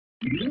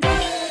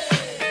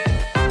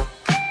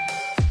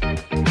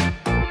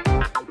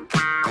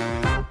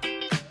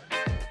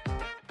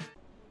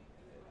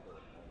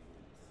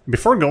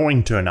Before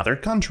going to another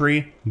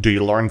country, do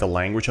you learn the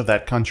language of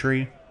that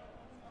country?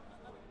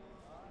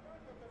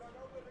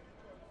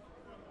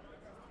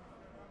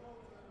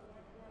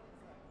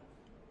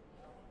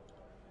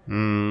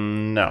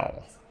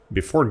 No.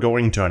 Before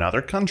going to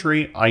another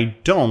country, I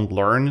don't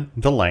learn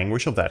the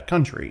language of that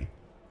country.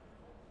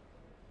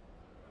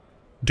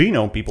 Do you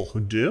know people who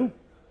do?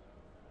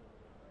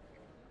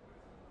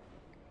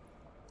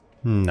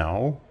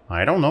 No,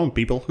 I don't know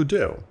people who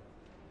do.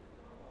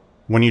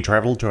 When you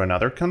travel to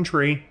another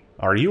country,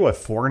 are you a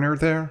foreigner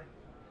there?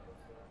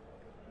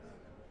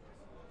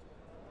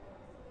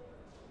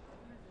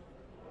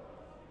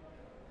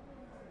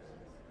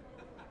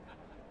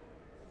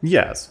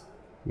 Yes.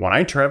 When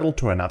I travel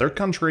to another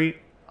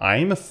country,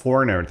 I'm a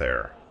foreigner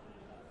there.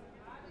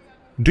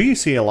 Do you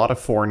see a lot of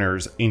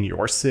foreigners in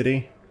your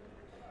city?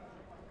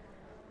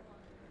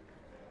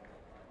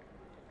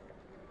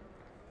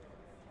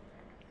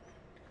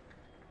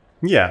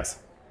 Yes,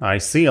 I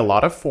see a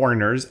lot of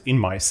foreigners in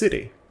my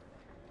city.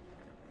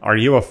 Are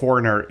you a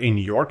foreigner in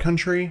your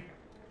country?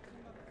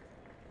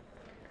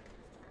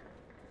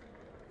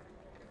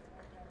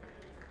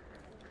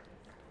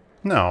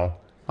 No,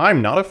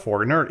 I'm not a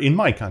foreigner in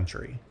my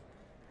country.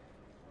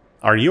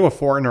 Are you a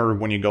foreigner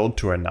when you go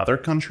to another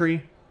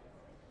country?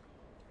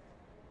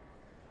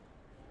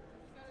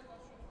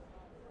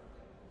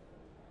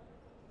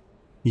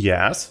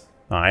 Yes,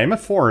 I am a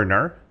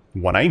foreigner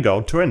when I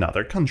go to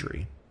another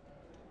country.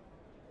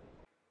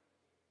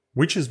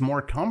 Which is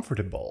more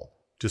comfortable,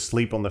 to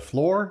sleep on the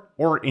floor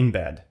or in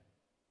bed?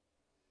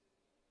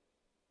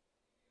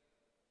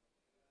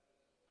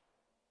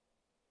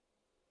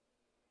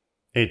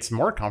 It's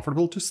more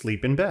comfortable to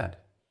sleep in bed.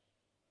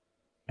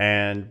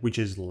 And which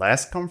is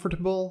less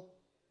comfortable?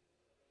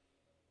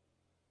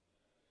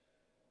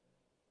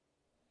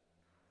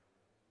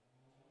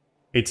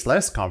 It's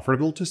less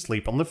comfortable to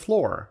sleep on the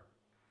floor.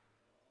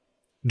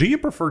 Do you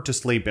prefer to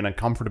sleep in a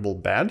comfortable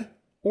bed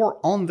or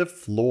on the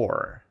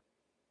floor?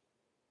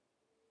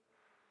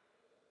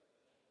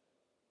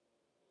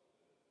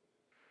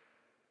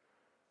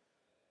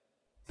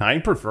 I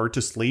prefer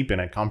to sleep in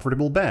a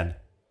comfortable bed.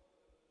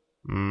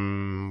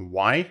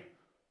 Why?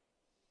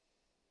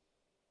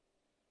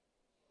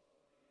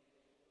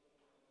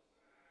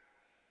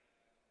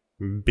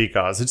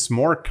 Because it's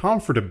more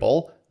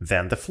comfortable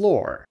than the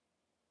floor.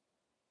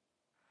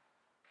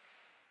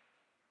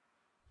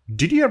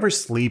 Did you ever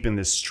sleep in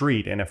the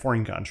street in a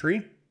foreign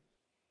country?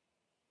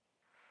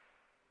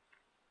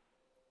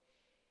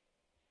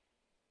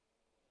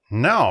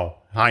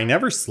 No, I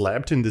never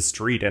slept in the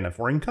street in a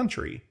foreign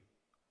country.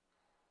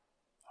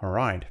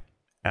 Alright,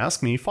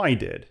 ask me if I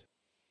did.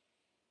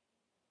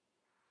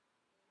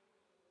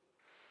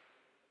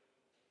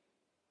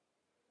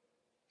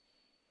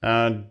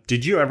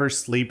 Did you ever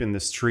sleep in the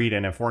street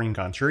in a foreign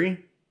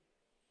country?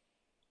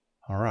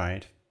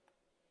 Alright.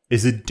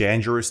 Is it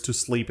dangerous to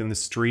sleep in the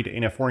street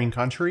in a foreign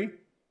country?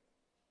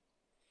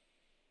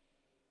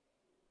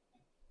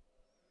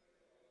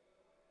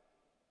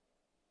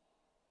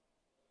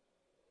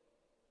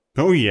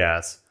 Oh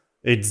yes,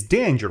 it's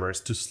dangerous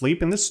to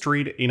sleep in the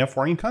street in a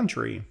foreign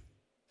country.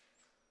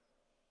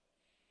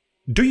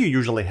 Do you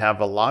usually have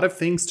a lot of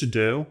things to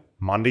do,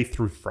 Monday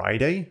through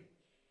Friday?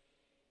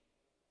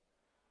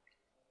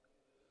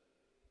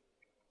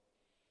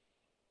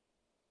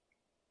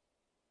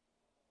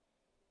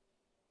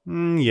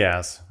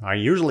 Yes, I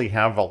usually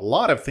have a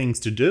lot of things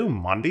to do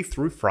Monday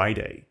through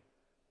Friday.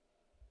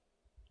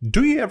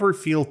 Do you ever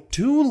feel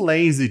too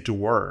lazy to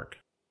work?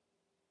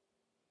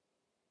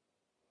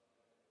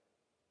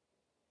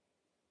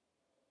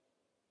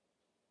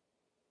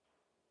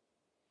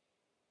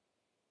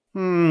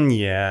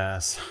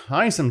 Yes,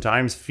 I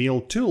sometimes feel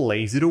too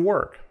lazy to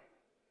work.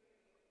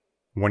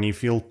 When you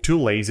feel too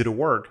lazy to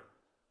work,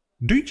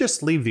 do you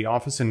just leave the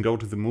office and go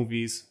to the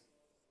movies?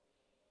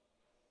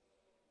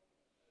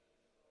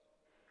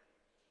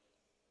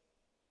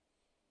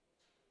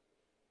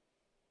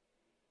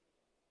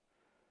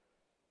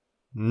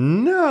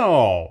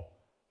 No!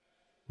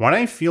 When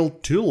I feel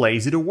too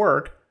lazy to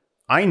work,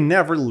 I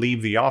never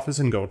leave the office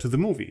and go to the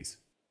movies.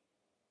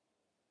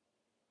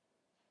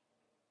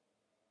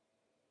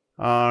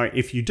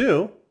 If you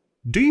do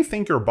you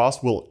think your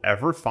boss will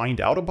ever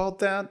find out about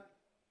that?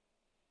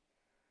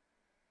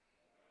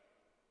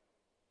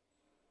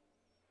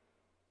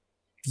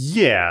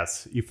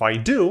 Yes, if I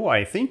do,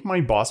 I think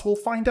my boss will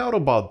find out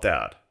about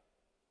that.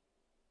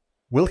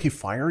 Will he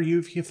fire you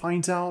if he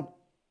finds out?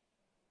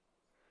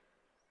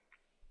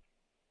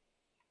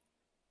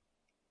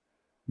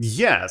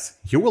 Yes,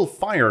 he will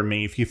fire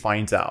me if he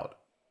finds out.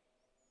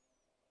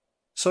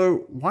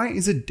 So, why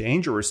is it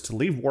dangerous to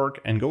leave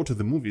work and go to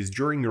the movies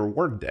during your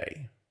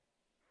workday?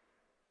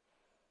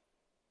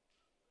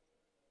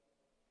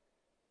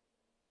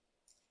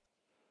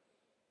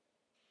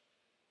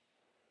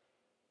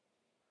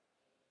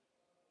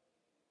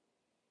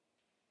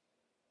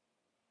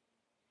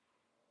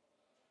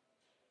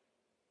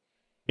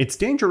 It's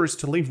dangerous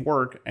to leave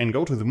work and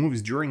go to the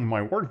movies during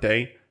my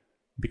workday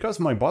because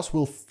my boss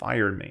will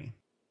fire me.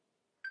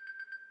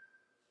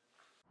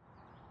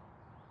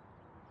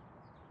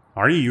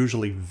 Are you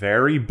usually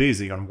very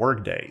busy on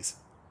work days?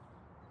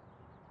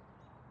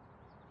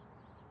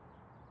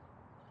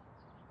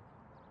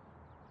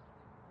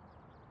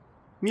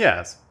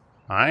 Yes,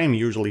 I am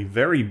usually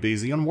very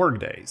busy on work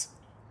days.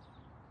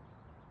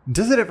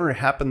 Does it ever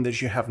happen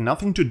that you have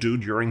nothing to do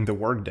during the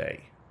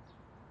workday?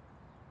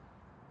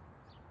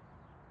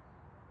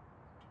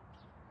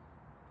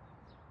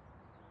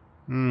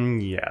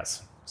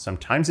 Yes,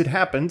 sometimes it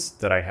happens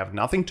that I have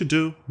nothing to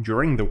do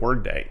during the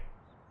workday.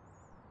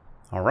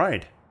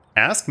 Alright,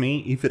 ask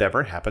me if it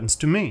ever happens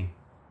to me.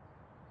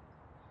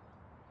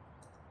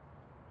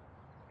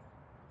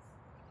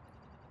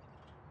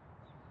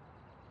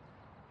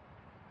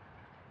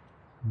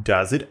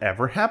 Does it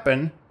ever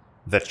happen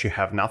that you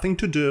have nothing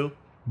to do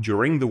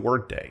during the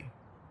workday?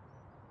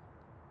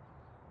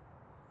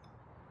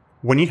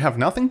 When you have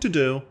nothing to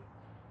do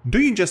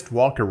you just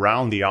walk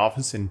around the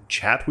office and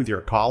chat with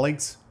your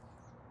colleagues?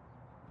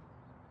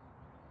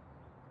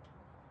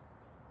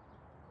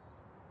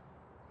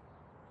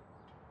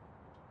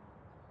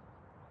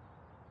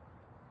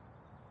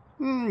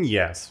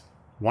 Yes.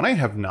 When I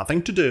have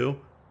nothing to do,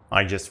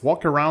 I just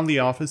walk around the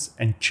office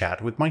and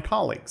chat with my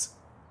colleagues.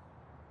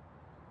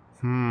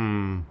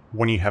 When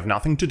you have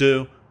nothing to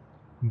do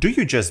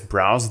you just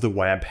browse the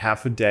web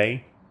half a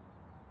day?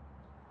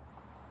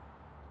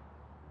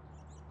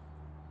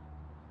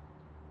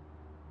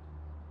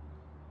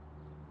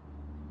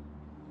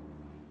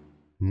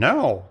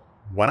 No.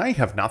 When I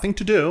have nothing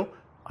to do,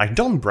 I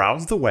don't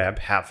browse the web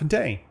half a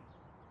day.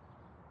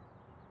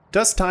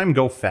 Does time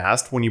go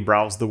fast when you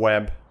browse the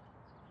web?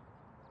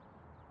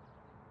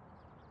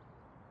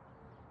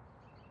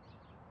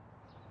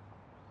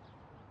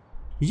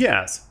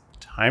 Yes,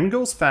 time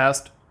goes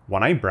fast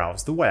when I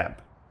browse the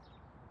web.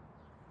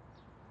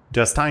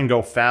 Does time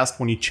go fast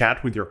when you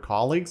chat with your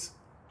colleagues?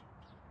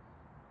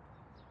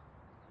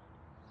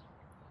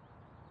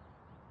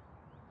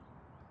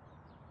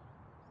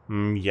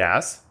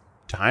 Yes,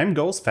 time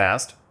goes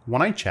fast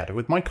when I chat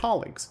with my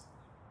colleagues.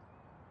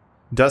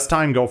 Does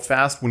time go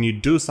fast when you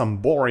do some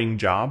boring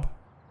job?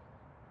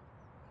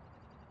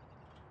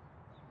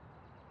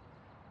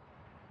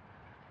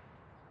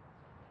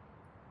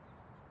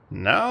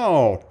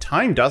 No,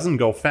 time doesn't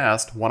go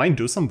fast when I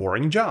do some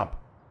boring job.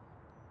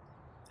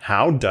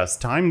 How does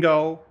time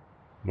go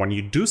when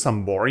you do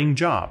some boring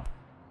job?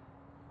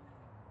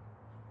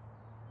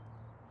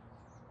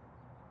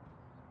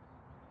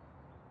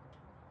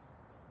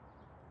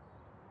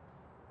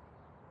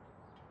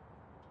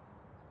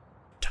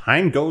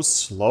 Time goes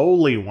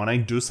slowly when I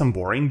do some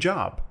boring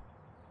job.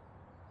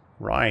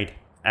 Right,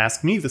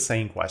 ask me the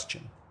same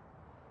question.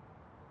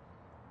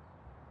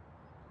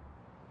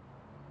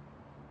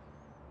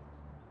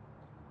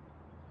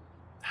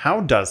 How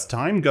does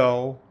time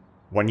go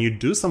when you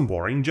do some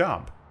boring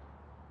job?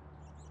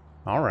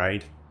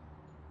 Alright.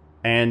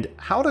 And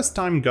how does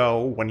time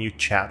go when you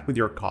chat with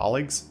your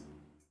colleagues?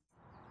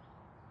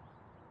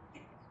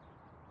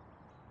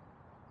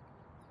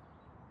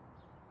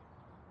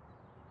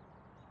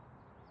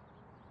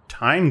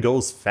 Time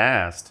goes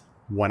fast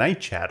when I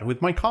chat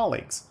with my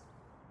colleagues.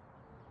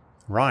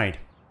 Right,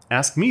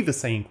 ask me the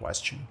same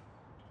question.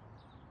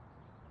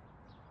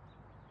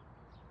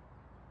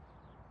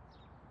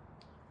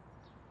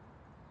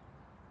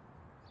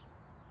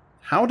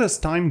 How does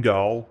time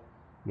go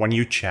when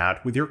you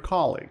chat with your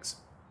colleagues?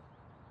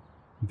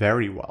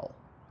 Very well.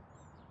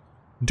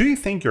 Do you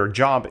think your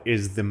job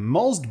is the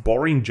most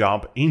boring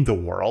job in the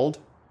world?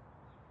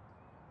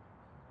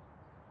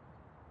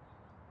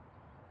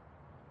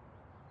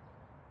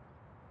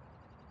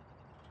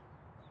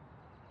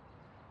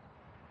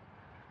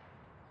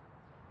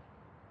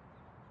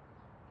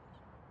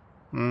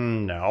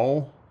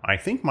 No, I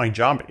think my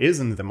job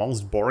isn't the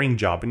most boring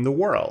job in the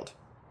world.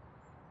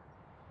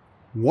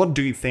 What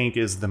do you think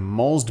is the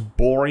most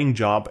boring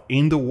job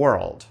in the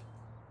world?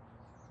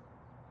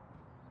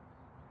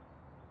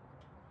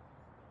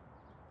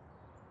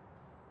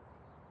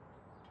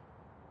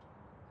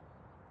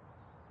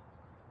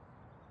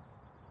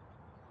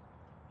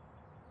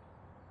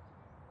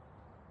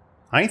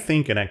 I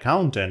think an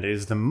accountant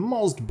is the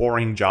most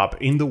boring job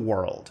in the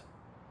world.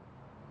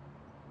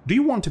 Do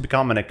you want to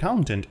become an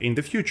accountant in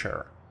the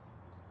future?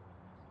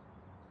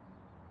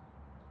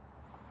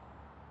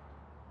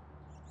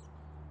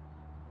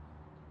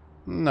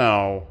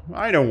 No,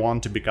 I don't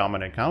want to become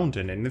an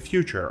accountant in the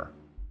future.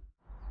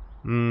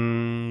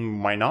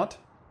 Why not?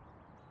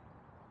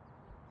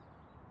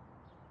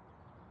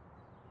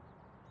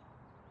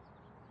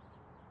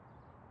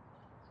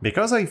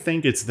 Because I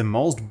think it's the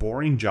most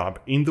boring job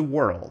in the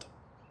world.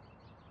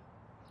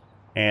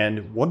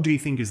 And what do you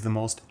think is the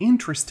most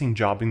interesting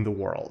job in the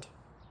world?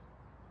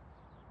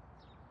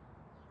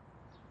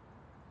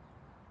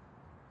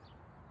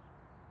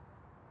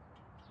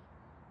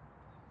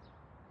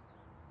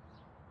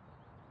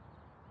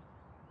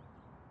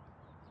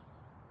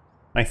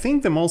 I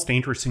think the most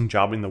interesting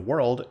job in the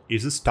world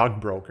is a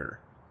stockbroker.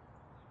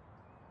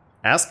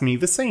 Ask me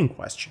the same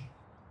question.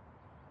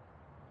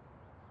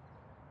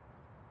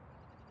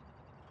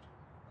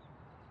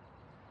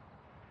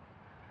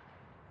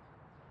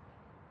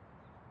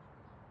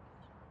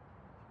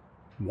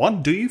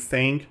 What do you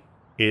think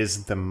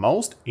is the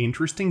most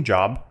interesting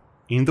job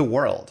in the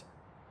world?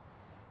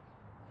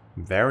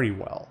 Very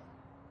well.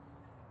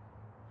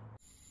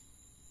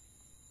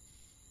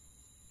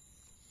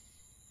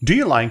 Do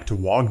you like to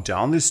walk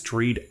down the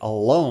street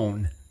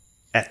alone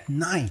at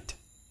night?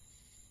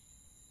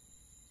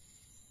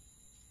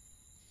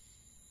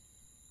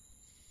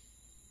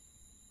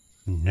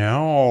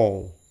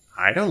 No,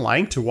 I don't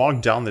like to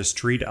walk down the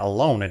street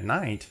alone at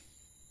night.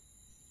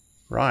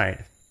 Right.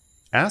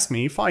 Ask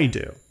me if I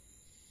do.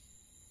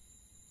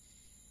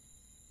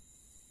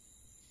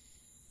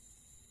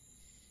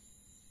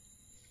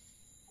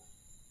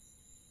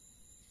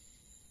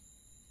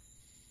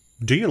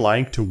 Do you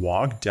like to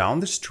walk down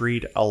the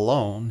street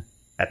alone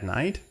at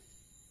night?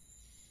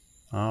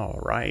 All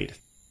right.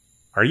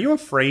 Are you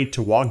afraid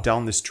to walk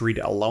down the street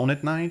alone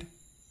at night?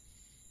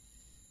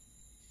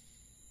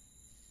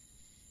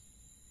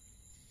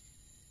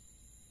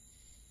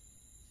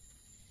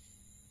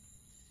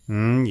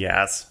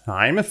 Yes,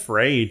 I'm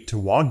afraid to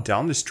walk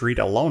down the street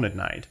alone at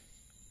night.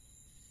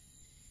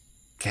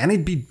 Can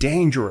it be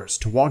dangerous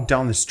to walk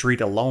down the street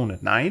alone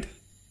at night?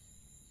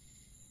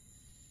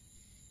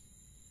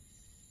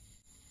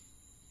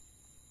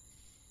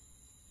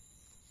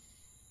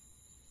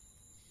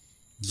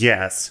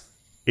 Yes,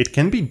 it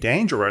can be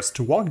dangerous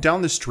to walk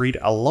down the street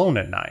alone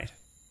at night.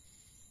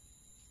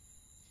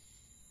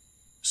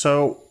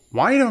 So,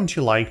 why don't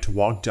you like to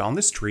walk down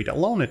the street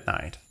alone at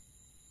night?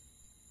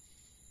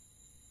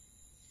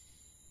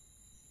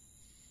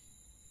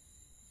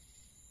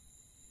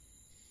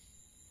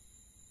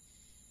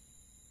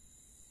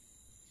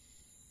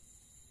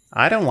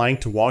 I don't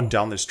like to walk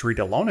down the street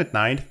alone at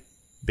night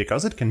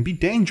because it can be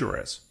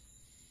dangerous.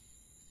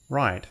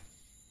 Right.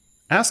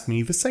 Ask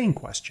me the same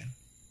question.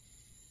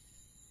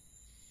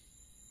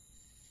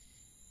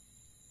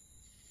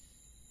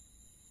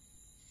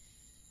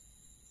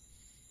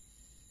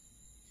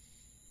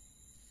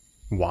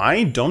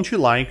 Why don't you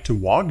like to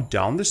walk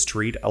down the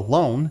street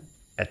alone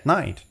at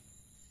night?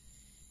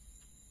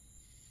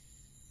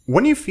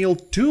 When you feel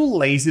too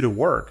lazy to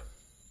work,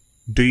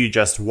 do you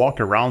just walk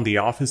around the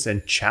office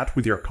and chat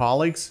with your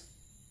colleagues?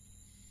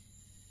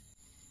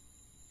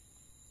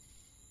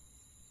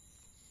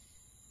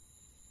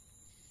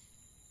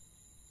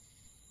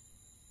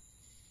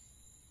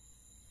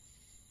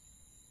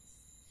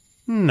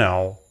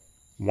 No.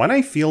 When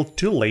I feel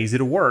too lazy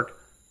to work,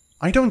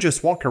 I don't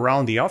just walk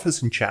around the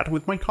office and chat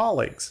with my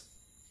colleagues.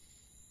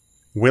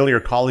 Will your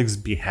colleagues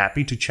be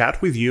happy to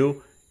chat with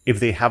you if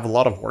they have a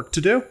lot of work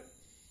to do?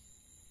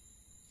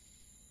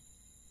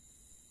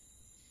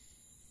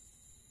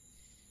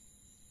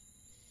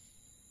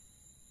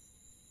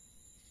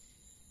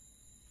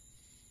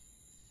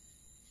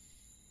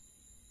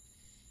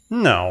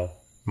 No,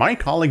 my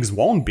colleagues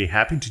won't be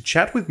happy to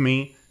chat with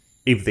me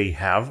if they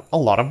have a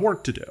lot of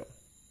work to do.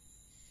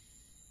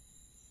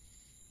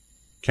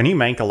 Can you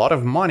make a lot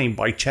of money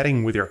by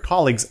chatting with your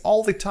colleagues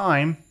all the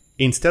time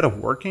instead of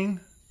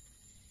working?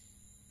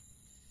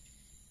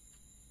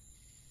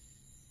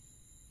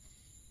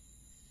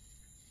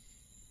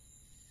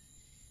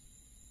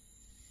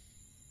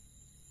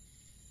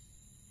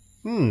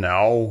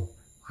 No,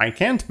 I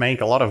can't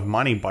make a lot of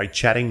money by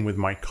chatting with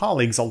my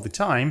colleagues all the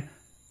time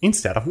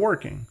instead of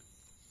working.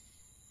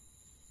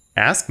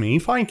 Ask me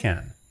if I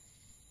can.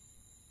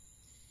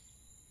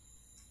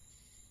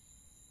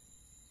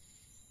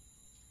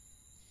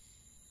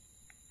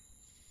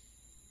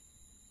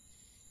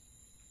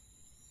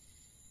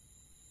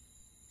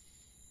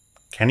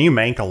 Can you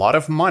make a lot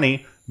of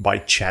money by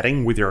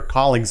chatting with your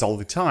colleagues all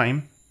the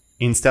time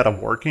instead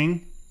of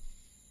working?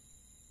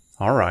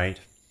 Alright.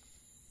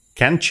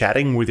 Can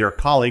chatting with your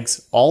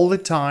colleagues all the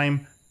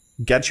time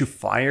get you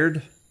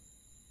fired?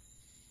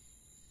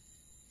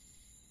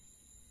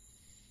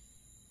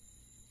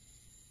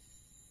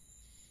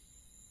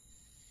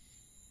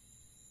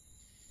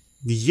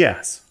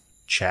 Yes,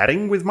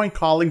 chatting with my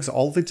colleagues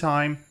all the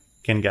time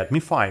can get me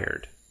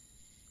fired.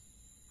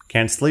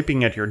 Can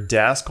sleeping at your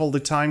desk all the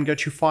time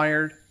get you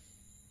fired?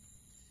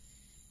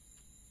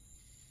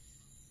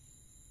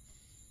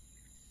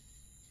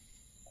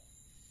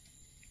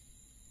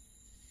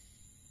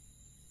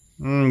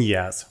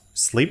 Yes,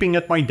 sleeping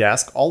at my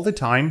desk all the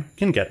time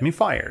can get me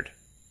fired.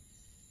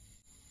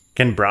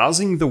 Can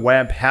browsing the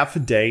web half a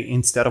day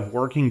instead of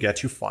working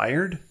get you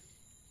fired?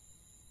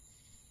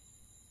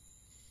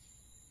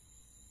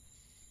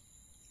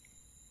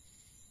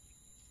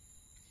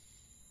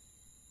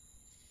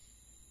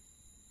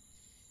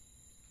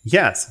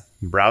 Yes,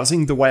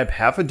 browsing the web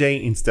half a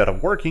day instead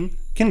of working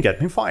can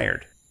get me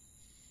fired.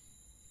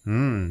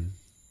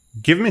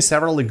 Give me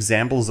several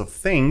examples of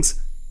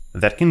things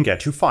that can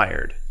get you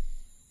fired.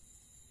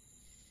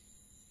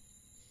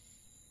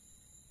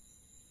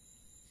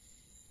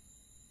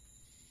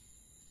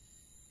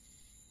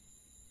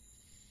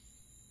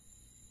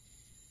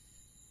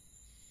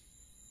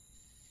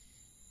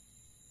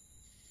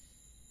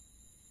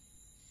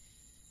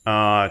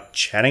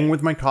 Chatting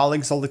with my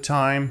colleagues all the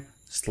time,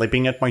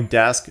 sleeping at my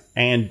desk,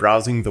 and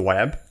browsing the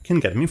web can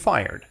get me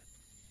fired.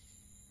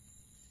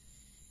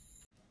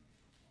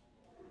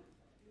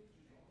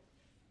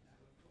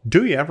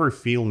 Do you ever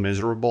feel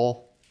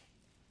miserable?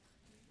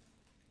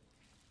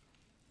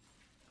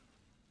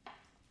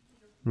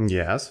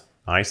 Yes,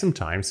 I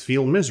sometimes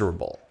feel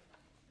miserable.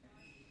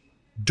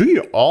 Do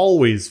you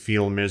always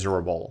feel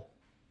miserable?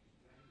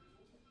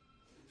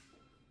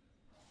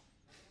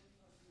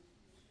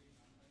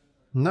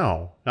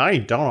 No, I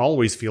don't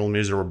always feel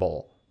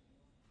miserable.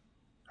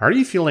 Are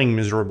you feeling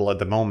miserable at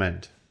the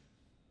moment?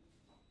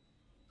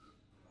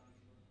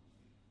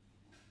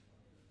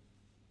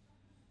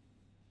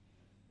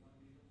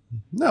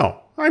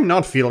 No, I'm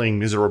not feeling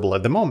miserable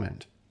at the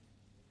moment.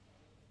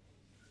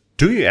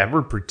 Do you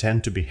ever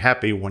pretend to be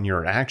happy when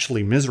you're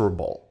actually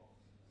miserable?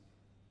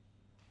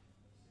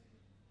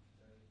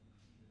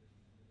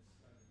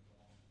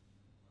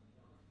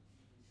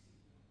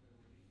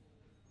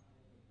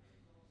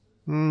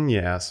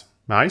 Yes,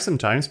 I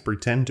sometimes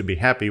pretend to be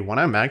happy when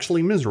I'm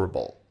actually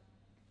miserable.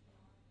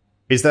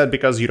 Is that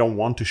because you don't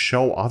want to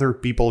show other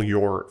people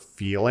your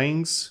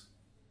feelings?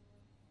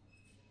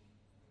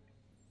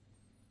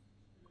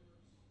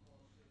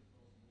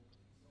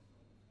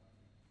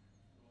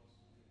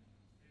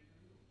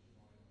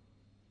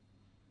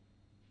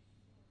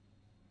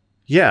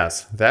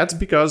 Yes, that's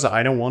because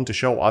I don't want to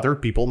show other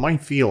people my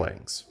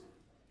feelings.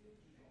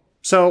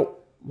 So,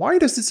 why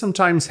does it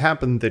sometimes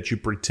happen that you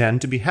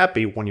pretend to be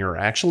happy when you're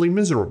actually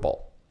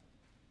miserable?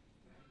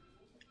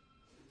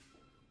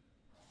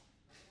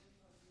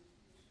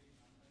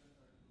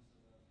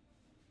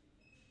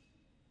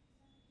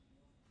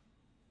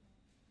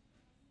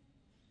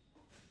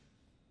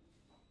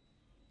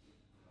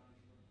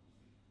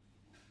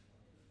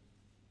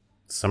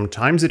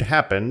 Sometimes it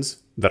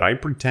happens that I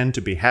pretend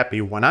to be happy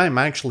when I'm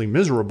actually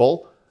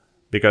miserable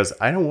because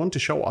I don't want to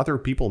show other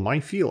people my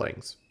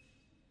feelings.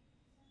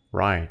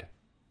 Right.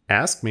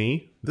 Ask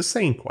me the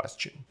same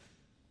question.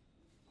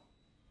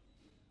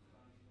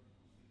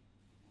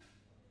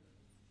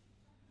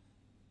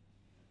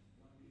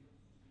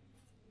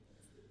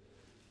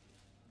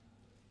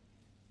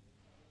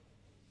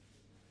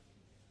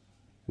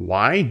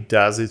 Why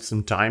does it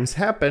sometimes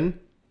happen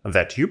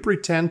that you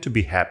pretend to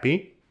be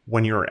happy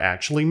when you're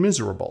actually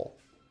miserable?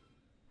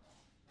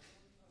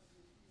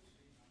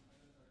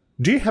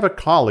 Do you have a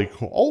colleague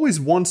who always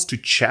wants to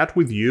chat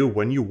with you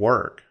when you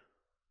work?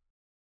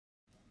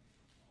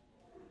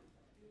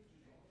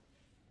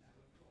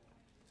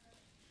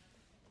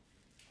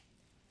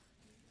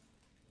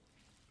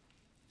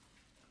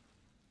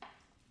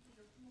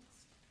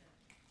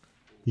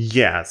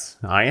 Yes,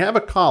 I have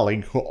a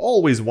colleague who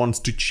always wants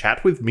to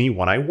chat with me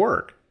when I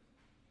work.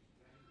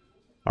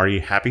 Are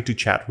you happy to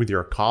chat with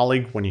your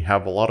colleague when you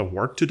have a lot of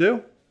work to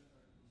do?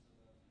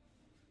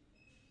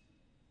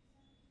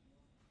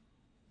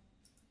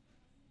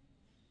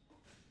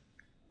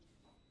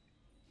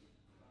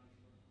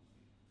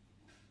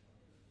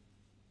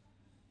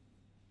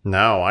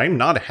 No, I'm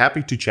not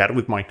happy to chat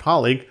with my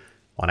colleague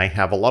when I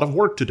have a lot of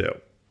work to do.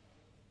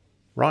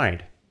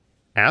 Right.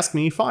 Ask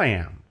me if I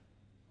am.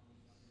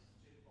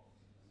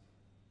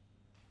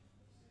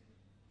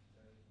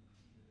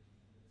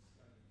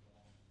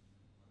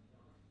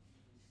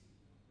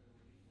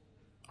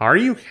 Are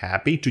you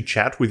happy to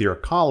chat with your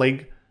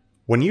colleague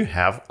when you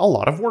have a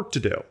lot of work to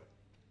do?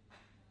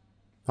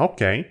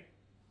 Okay.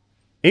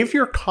 If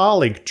your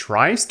colleague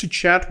tries to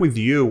chat with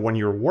you when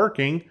you're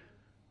working,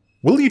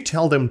 will you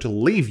tell them to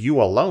leave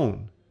you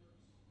alone?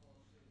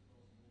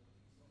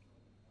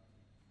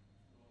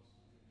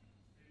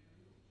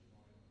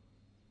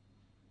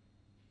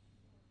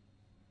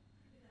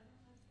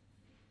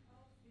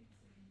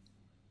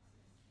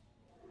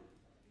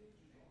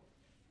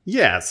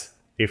 Yes,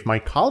 if my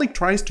colleague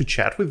tries to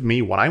chat with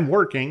me when I'm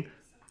working,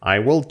 I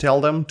will tell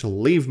them to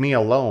leave me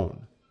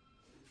alone.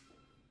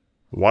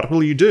 What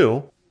will you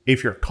do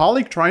if your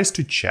colleague tries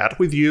to chat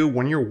with you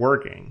when you're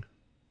working?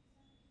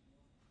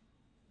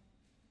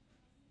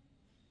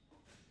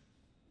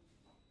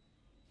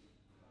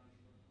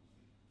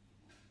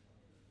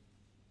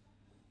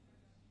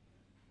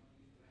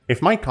 If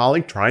my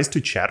colleague tries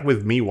to chat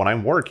with me when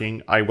I'm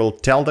working, I will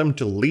tell them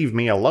to leave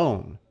me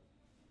alone.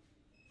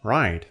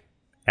 Right.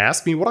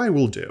 Ask me what I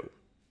will do.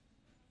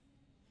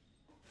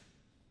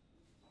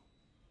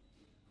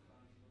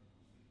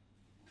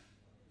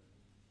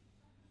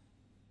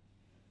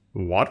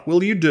 What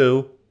will you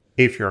do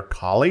if your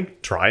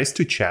colleague tries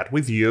to chat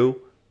with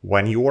you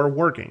when you are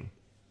working?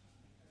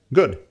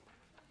 Good.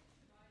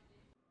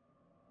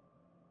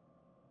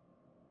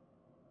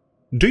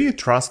 Do you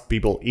trust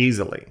people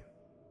easily?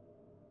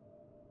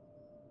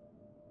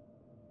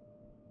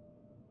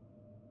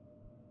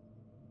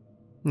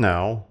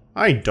 No,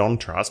 I don't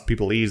trust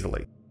people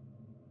easily.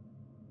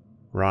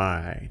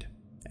 Right.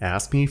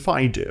 Ask me if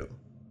I do.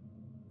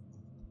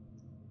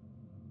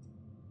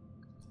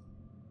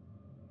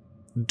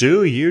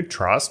 Do you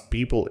trust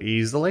people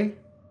easily?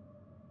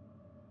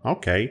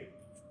 Okay.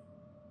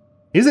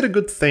 Is it a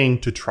good thing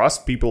to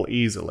trust people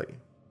easily?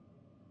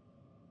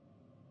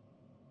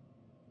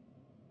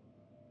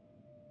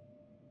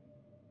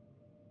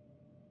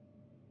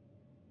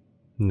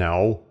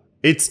 No,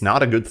 it's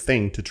not a good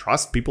thing to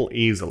trust people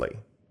easily.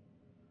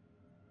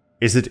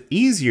 Is it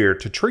easier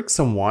to trick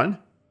someone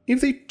if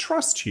they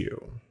trust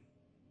you?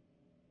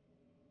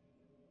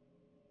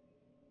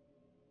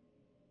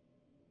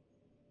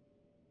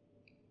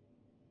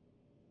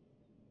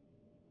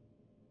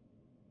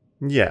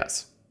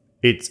 Yes,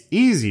 it's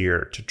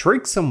easier to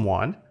trick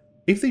someone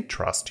if they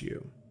trust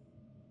you.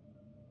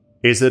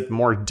 Is it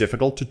more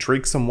difficult to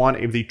trick someone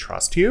if they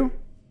trust you?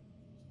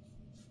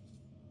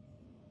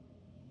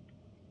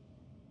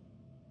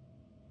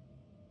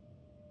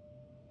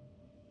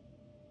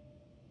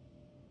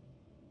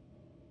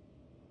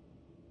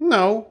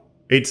 No,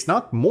 it's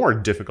not more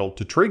difficult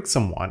to trick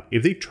someone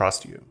if they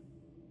trust you.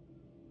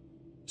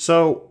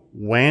 So,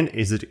 when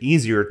is it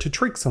easier to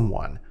trick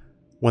someone?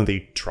 When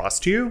they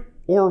trust you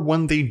or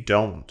when they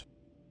don't?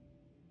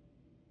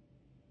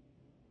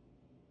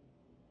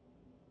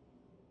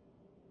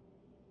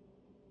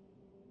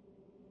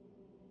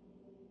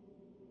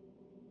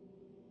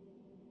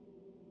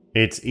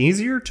 It's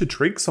easier to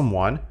trick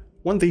someone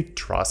when they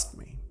trust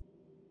me.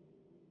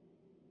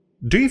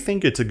 Do you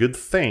think it's a good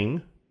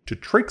thing to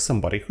trick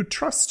somebody who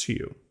trusts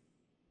you?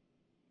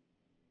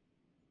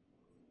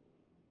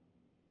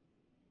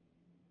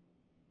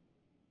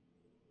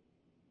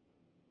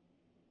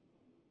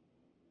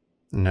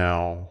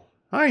 No,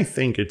 I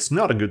think it's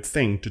not a good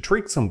thing to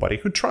trick somebody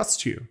who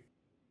trusts you.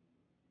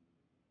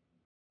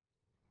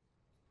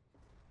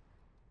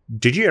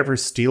 Did you ever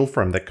steal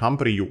from the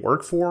company you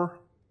work for?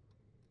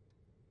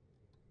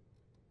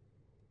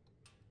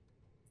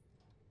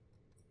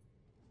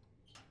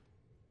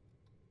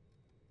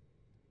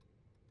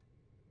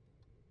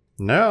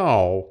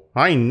 No,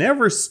 I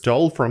never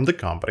stole from the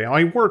company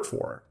I work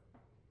for.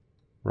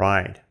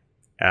 Right.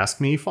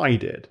 Ask me if I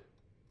did.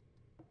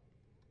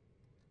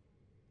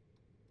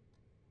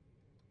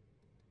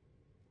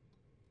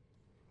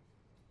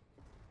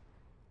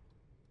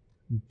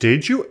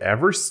 Did you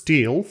ever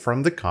steal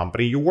from the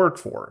company you work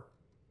for?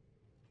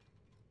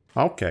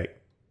 Okay.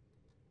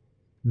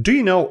 Do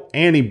you know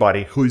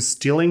anybody who's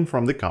stealing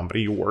from the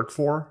company you work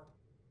for?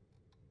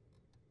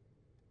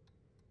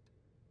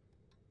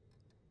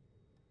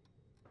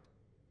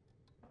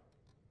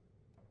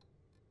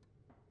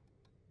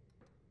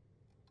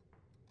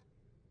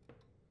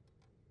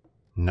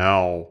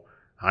 No,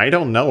 I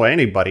don't know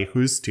anybody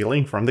who's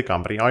stealing from the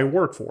company I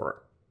work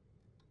for.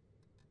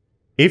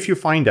 If you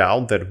find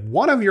out that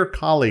one of your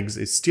colleagues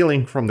is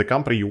stealing from the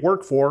company you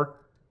work for,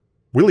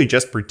 will you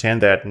just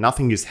pretend that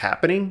nothing is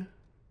happening?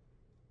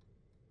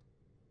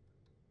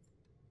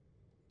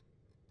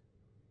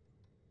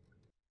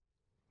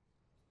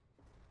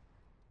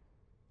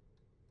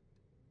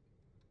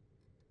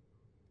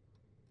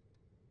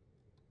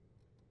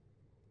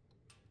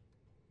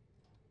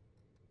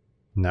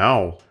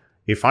 No.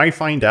 If I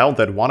find out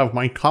that one of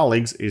my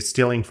colleagues is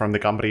stealing from the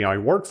company I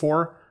work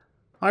for,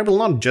 I will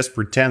not just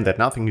pretend that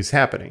nothing is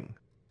happening.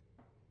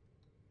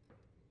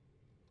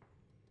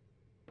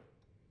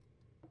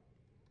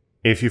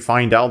 If you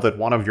find out that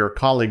one of your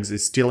colleagues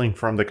is stealing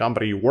from the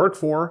company you work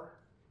for,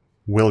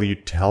 will you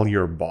tell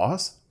your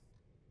boss?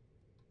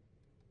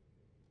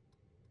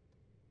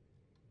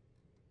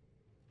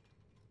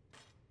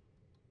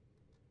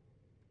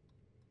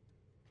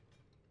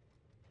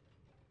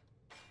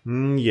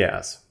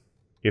 Yes.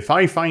 If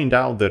I find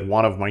out that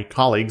one of my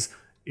colleagues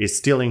is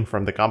stealing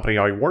from the company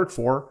I work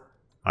for,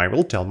 I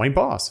will tell my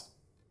boss.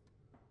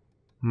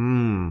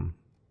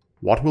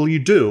 What will you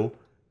do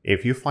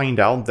if you find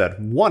out that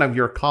one of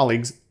your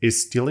colleagues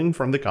is stealing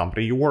from the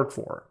company you work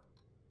for?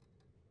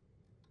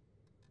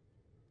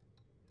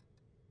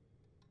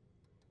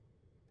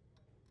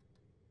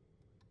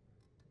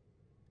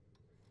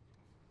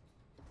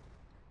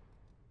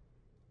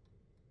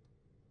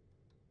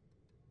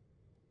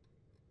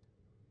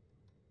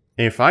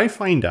 If I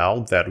find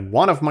out that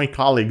one of my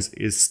colleagues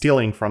is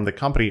stealing from the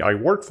company I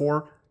work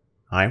for,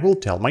 I will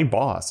tell my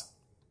boss.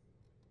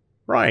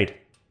 Right.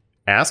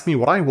 Ask me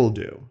what I will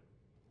do.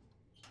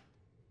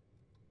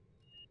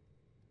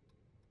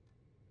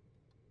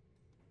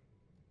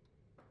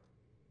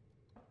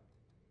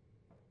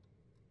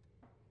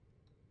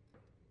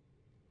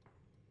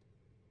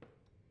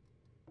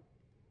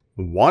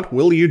 What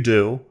will you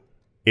do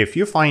if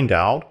you find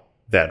out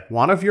that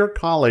one of your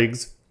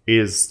colleagues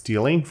is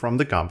stealing from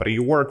the company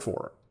you work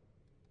for?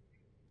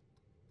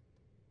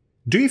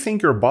 Do you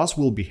think your boss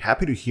will be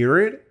happy to hear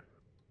it?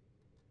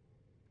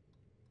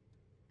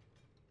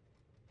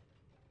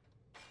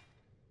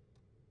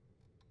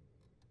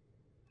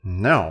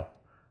 No,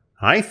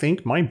 I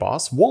think my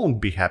boss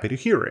won't be happy to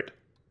hear it.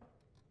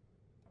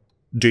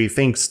 Do you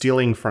think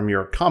stealing from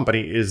your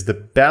company is the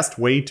best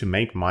way to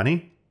make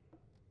money?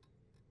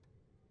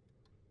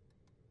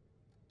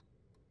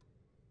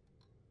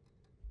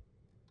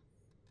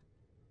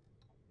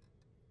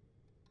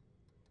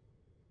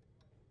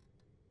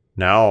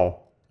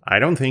 No, I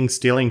don't think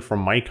stealing from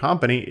my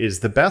company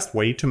is the best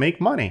way to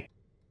make money.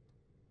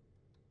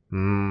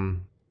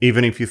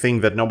 Even if you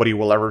think that nobody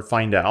will ever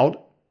find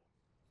out?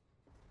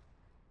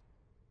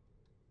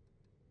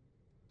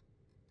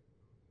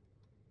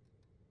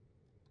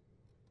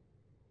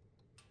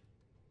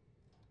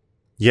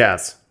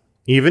 Yes,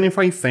 even if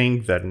I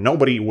think that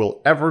nobody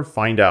will ever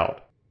find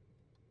out.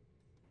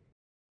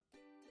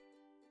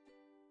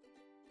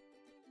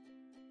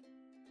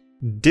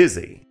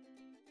 Dizzy.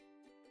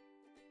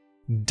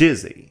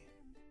 Dizzy.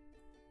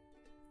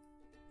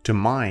 To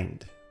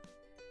mind.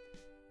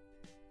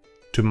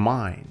 To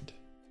mind.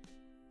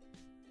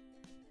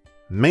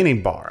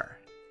 Minibar.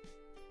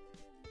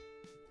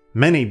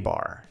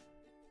 Minibar.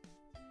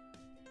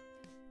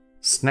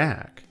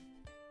 Snack.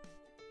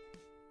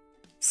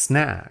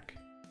 Snack.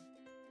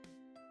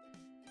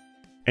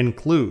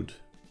 Include.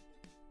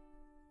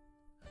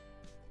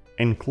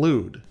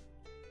 Include.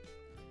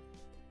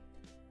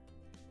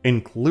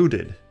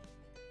 Included.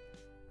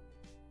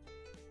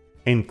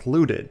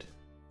 Included.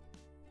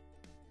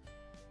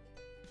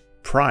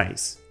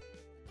 Price.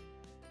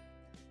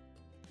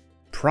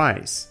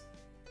 Price.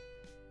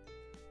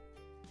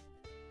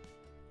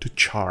 To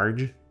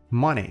charge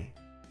money.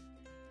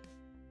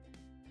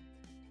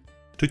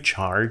 To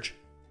charge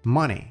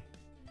money.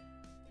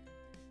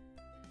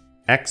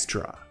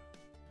 Extra.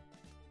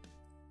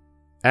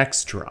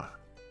 Extra.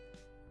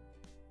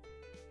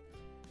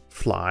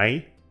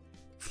 Fly,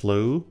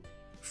 flew,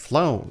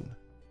 flown.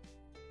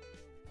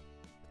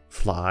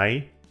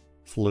 Fly,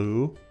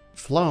 flew,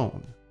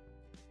 flown.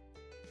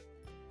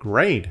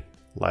 Great!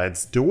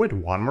 Let's do it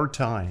one more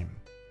time.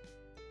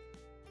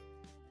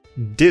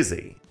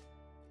 Dizzy.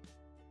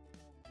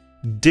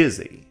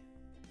 Dizzy.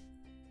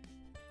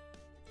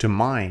 To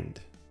mind.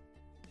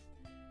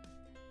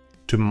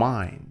 To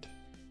mind.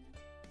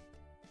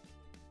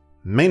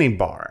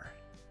 Minibar.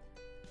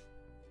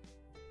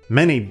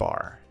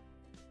 Minibar.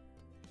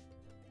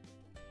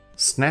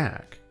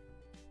 Snack.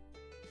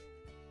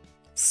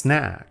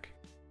 Snack.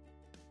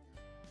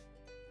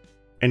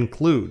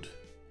 Include.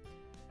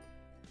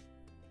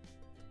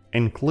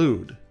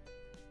 Include.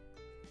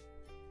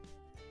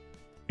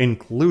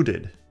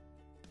 Included.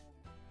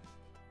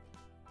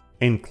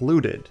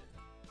 Included.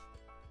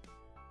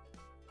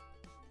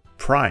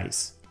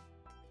 Price.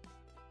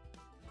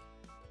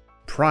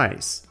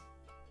 Price.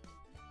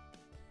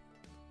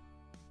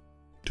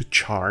 To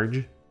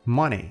charge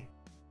money.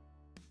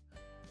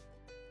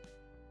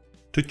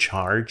 To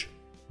charge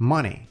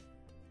money.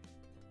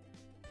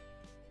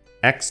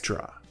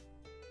 Extra.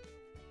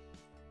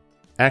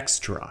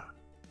 Extra.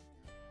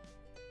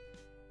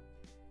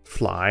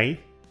 Fly,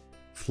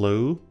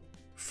 flew,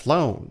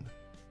 flown.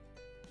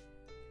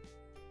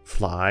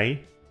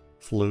 Fly,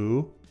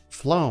 flew,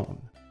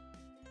 flown.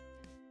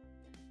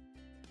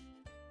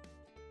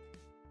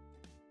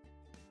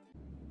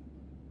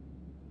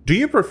 Do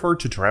you prefer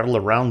to travel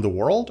around the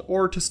world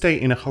or to stay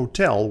in a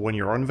hotel when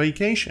you're on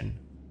vacation?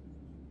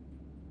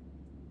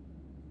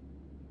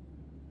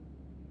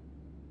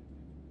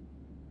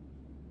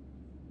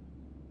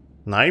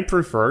 I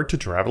prefer to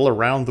travel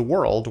around the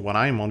world when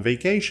I'm on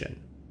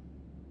vacation.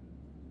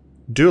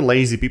 Do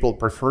lazy people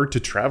prefer to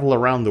travel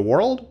around the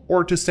world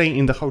or to stay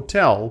in the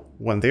hotel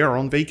when they are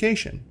on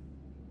vacation?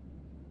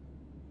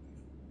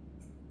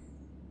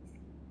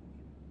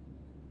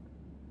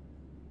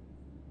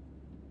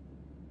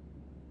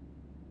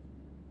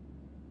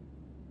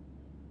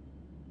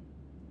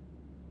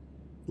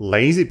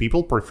 Lazy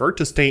people prefer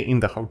to stay in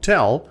the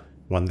hotel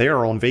when they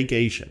are on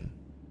vacation.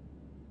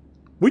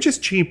 Which is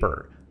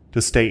cheaper,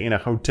 to stay in a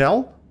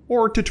hotel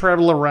or to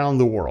travel around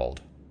the world?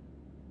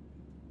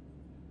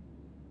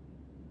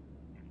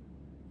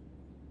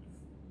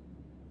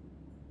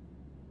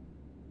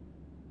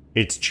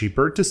 It's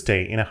cheaper to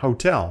stay in a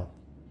hotel.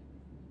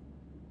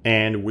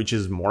 And which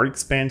is more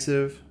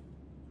expensive?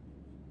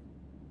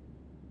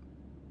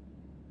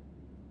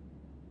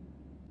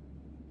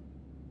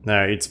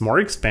 Now, it's more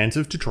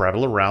expensive to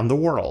travel around the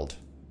world.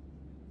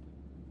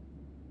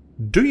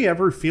 Do you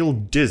ever feel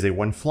dizzy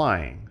when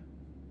flying?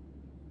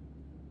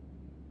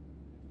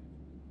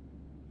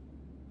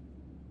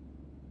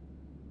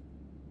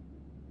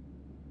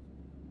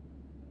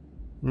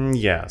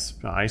 Yes,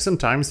 I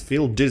sometimes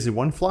feel dizzy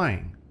when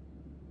flying.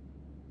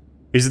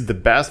 Is it the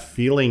best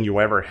feeling you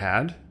ever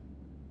had?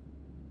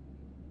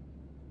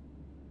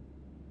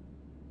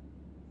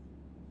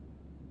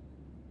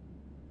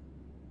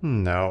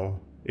 No,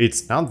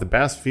 it's not the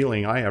best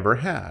feeling I ever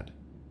had.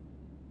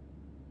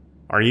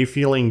 Are you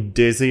feeling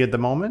dizzy at the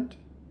moment?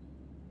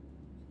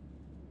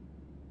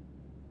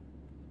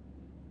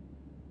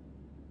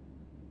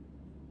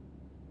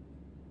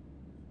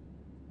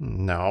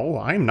 No,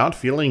 I'm not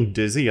feeling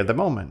dizzy at the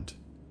moment.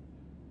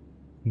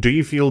 Do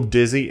you feel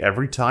dizzy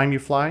every time you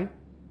fly?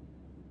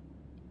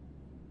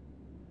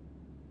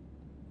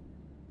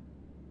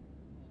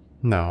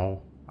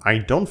 No, I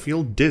don't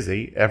feel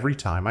dizzy every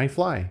time I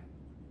fly.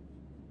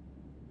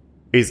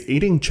 Is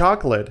eating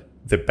chocolate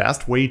the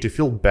best way to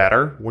feel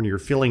better when you're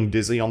feeling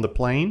dizzy on the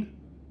plane?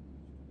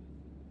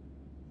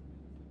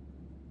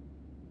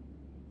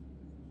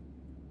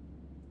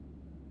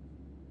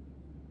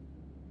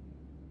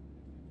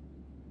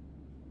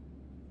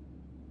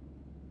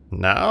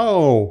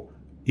 No,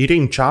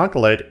 eating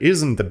chocolate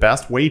isn't the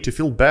best way to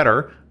feel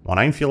better when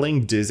I'm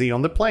feeling dizzy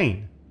on the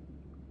plane.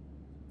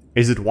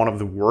 Is it one of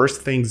the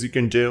worst things you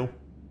can do?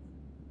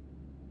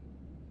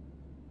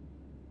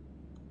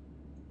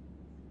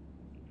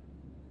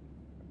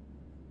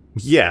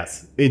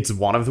 Yes, it's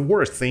one of the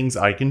worst things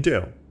I can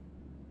do.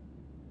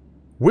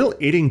 Will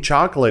eating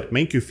chocolate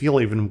make you feel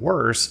even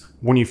worse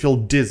when you feel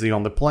dizzy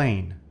on the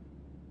plane?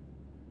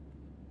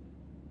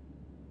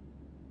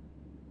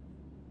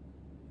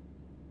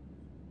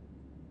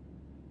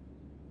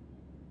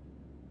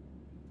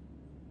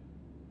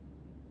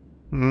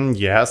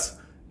 Yes,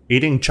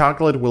 eating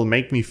chocolate will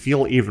make me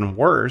feel even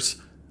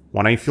worse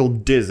when I feel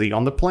dizzy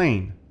on the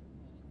plane.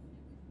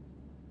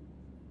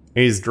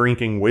 Is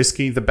drinking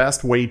whiskey the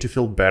best way to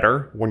feel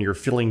better when you're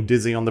feeling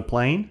dizzy on the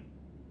plane?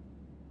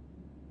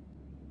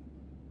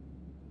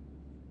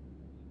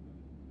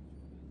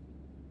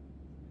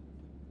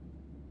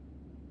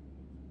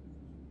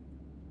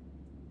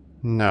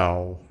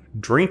 No,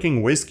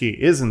 drinking whiskey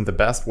isn't the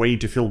best way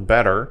to feel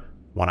better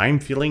when I'm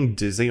feeling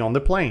dizzy on the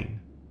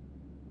plane.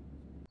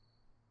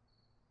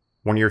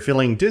 When you're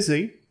feeling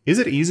dizzy, is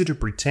it easy to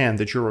pretend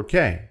that you're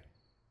okay?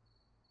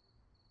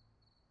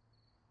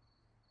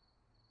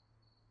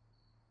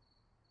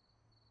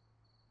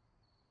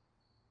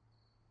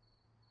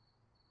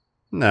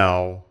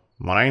 No,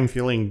 when I'm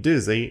feeling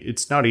dizzy,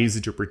 it's not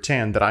easy to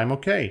pretend that I'm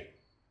okay.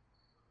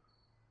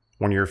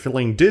 When you're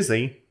feeling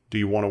dizzy, do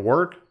you want to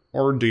work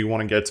or do you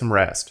want to get some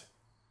rest?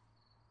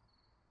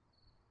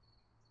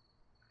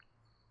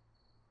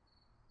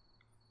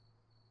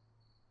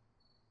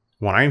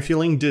 When I'm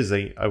feeling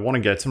dizzy, I want to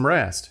get some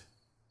rest.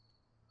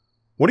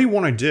 What do you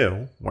want to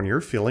do when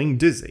you're feeling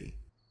dizzy?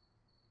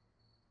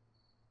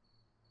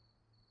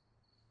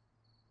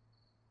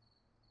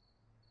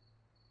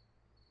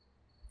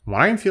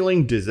 When I'm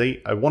feeling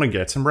dizzy, I want to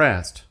get some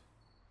rest.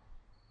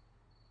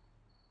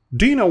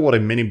 Do you know what a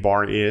mini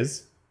bar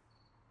is?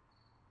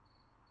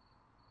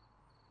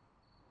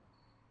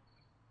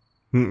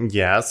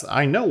 Yes,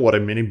 I know what a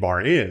mini bar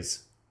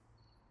is.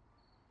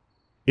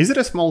 Is it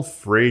a small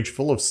fridge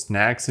full of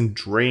snacks and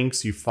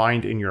drinks you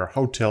find in your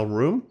hotel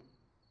room?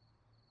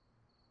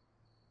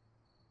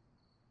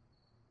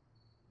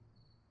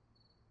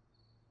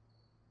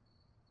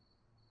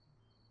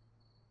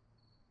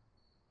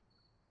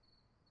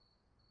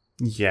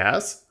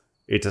 Yes,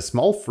 it's a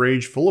small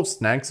fridge full of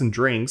snacks and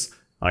drinks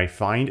I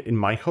find in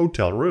my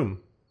hotel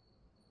room.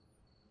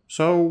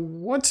 So,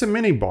 what's a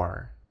mini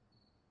bar?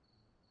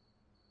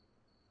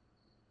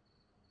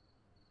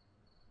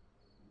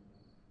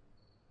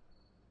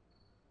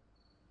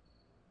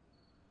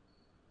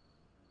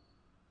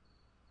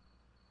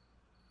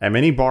 A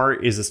mini bar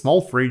is a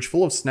small fridge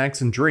full of snacks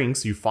and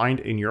drinks you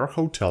find in your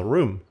hotel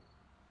room.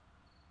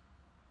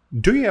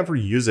 Do you ever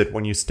use it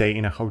when you stay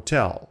in a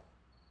hotel?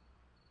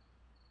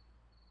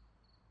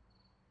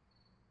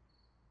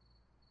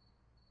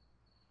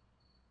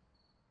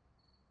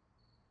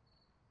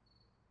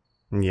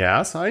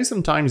 Yes, I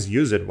sometimes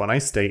use it when I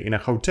stay in a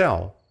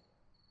hotel.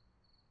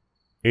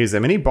 Is a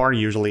mini bar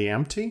usually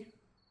empty?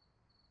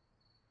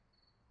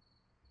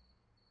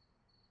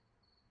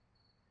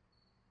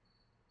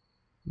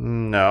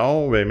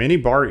 No, a mini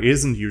bar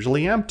isn't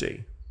usually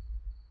empty.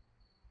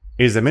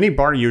 Is a mini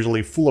bar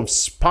usually full of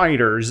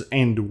spiders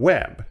and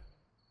web?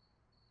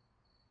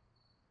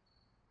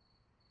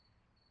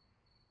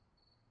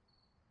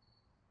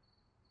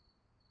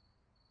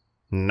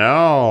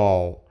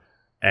 No,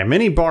 a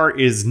mini bar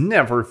is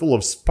never full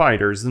of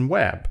spiders and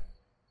web.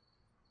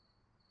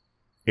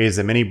 Is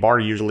a mini bar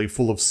usually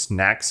full of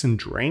snacks and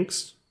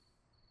drinks?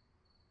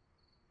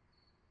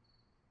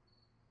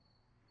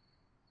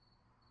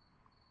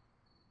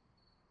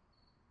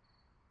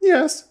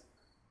 Yes,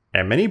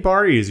 a mini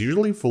bar is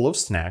usually full of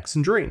snacks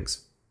and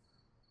drinks.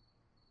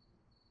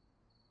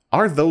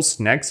 Are those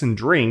snacks and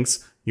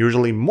drinks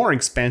usually more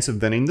expensive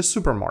than in the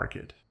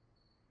supermarket?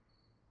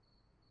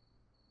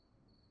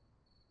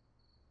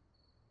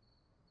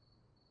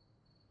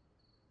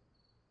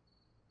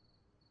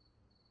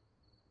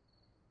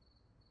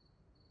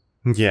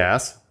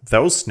 Yes,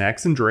 those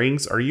snacks and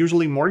drinks are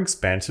usually more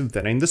expensive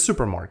than in the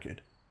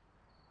supermarket.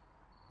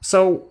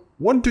 So,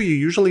 what do you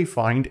usually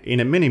find in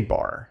a mini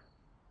bar?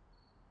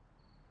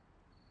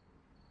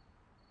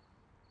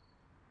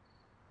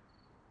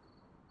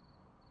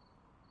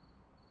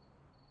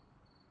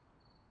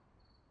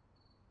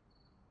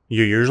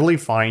 You usually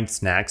find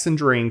snacks and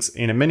drinks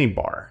in a mini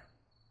bar.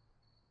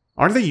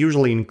 Are they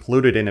usually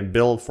included in a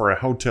bill for a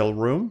hotel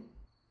room?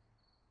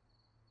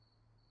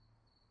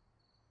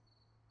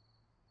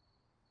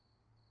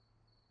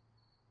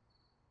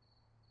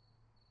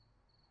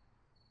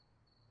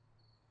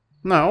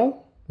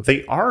 No,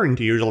 they aren't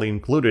usually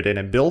included in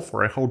a bill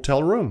for a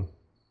hotel room.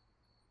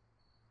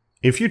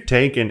 If you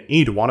take and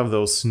eat one of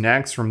those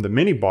snacks from the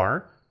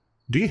minibar,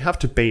 do you have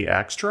to pay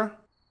extra?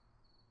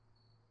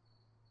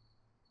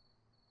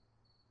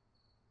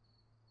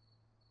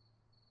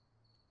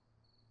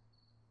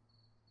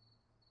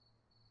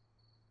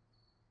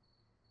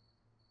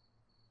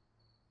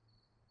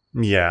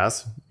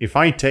 Yes, if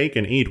I take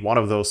and eat one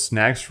of those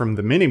snacks from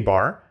the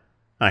minibar,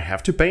 I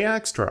have to pay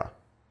extra.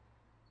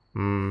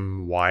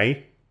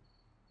 Why?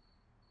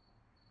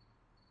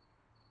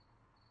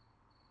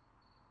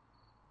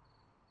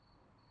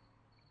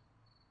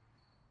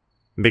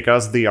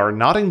 Because they are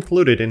not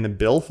included in the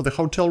bill for the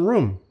hotel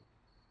room.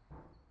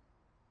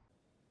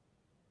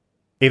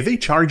 If they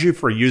charge you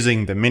for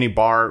using the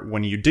minibar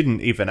when you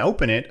didn't even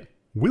open it,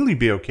 will you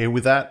be okay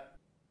with that?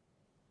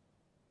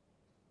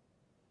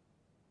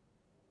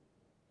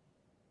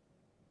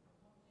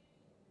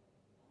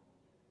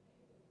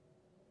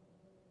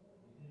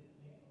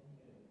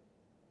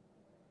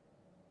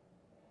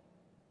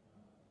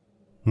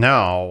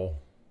 No.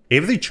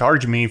 If they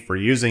charge me for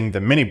using the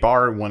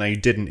minibar when I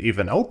didn't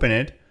even open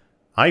it,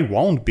 I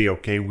won't be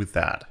okay with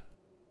that.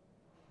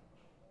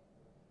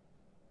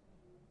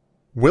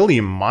 Will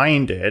you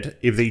mind it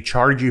if they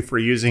charge you for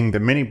using the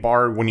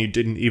minibar when you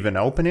didn't even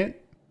open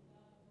it?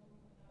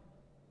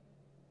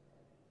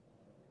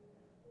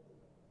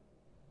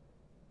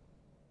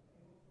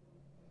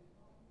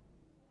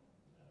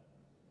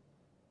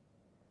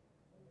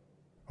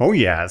 Oh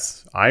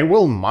yes, I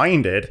will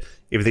mind it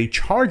if they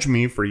charge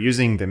me for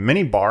using the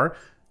minibar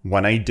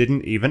when I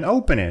didn't even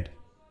open it.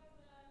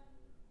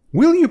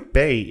 Will you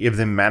pay if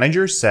the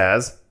manager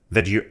says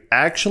that you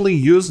actually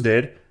used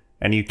it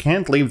and you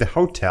can't leave the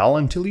hotel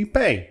until you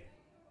pay?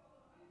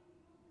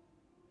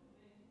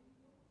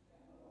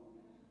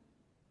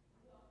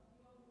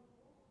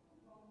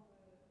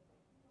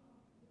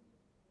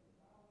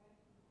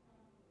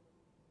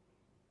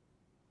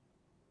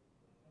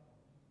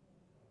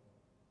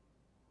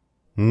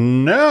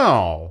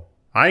 No!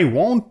 I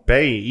won't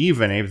pay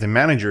even if the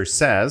manager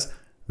says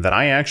that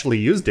I actually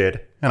used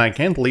it and I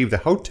can't leave the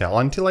hotel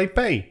until I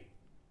pay.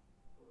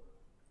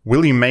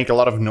 Will you make a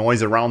lot of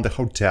noise around the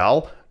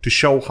hotel to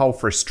show how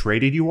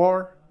frustrated you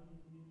are?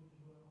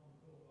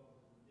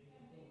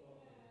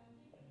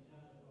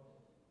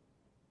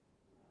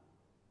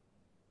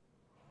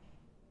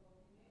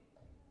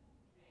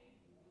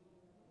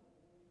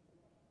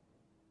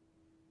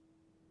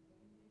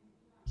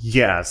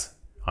 Yes,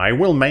 I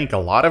will make a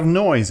lot of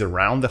noise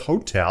around the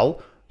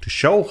hotel to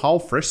show how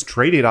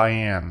frustrated I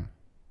am.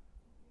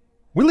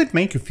 Will it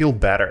make you feel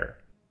better?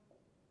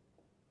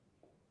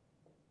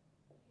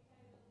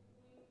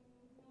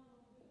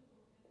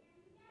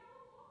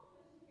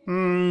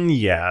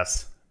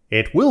 Yes,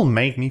 it will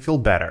make me feel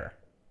better.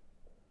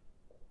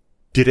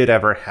 Did it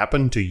ever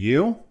happen to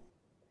you?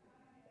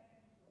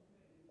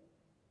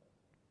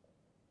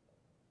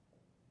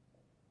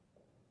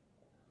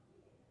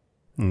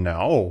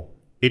 No,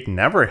 it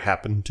never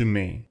happened to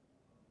me.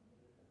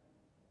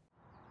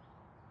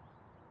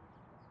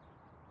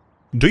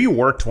 Do you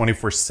work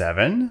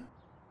 24/7?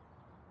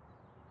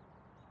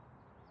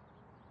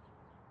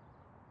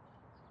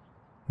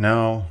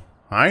 No,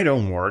 I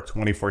don't work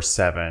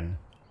 24/7.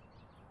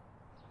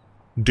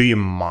 Do you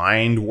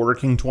mind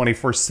working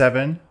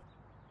 24/7?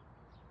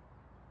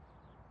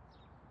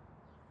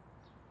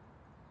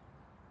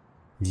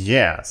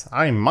 Yes,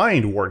 I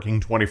mind working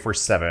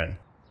 24/7.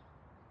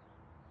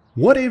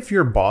 What if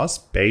your boss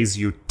pays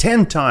you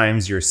 10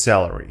 times your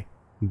salary?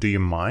 Do you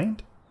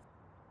mind?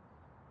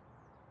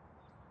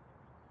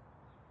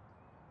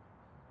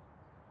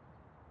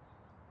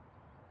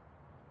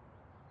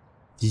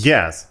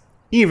 Yes,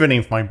 even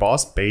if my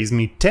boss pays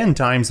me 10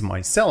 times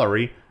my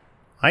salary,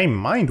 I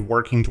mind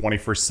working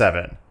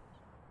 24/7.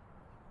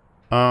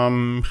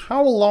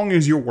 How long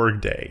is your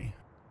workday?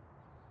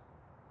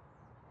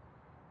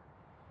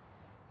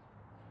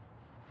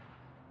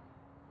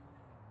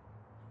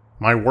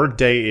 My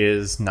workday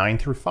is 9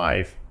 through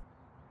 5.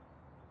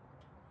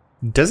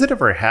 Does it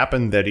ever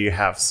happen that you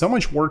have so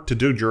much work to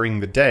do during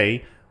the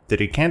day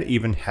that you can't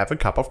even have a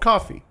cup of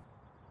coffee?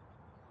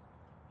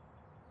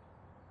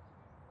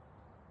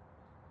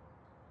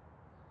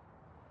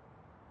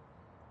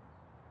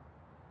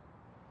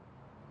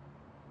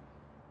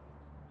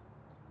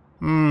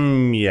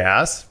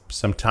 Yes,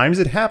 sometimes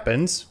it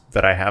happens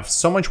that I have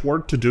so much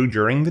work to do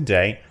during the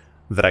day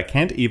that I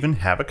can't even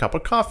have a cup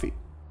of coffee.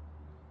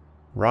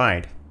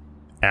 Right.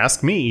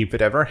 Ask me if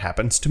it ever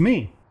happens to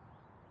me.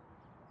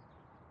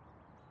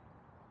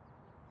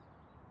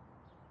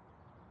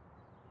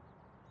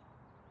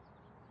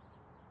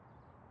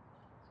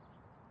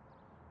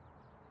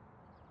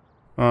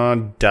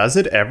 Does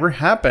it ever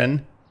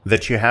happen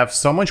that you have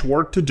so much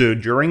work to do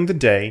during the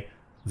day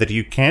that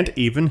you can't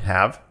even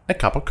have a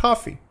cup of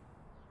coffee?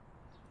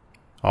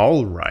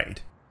 All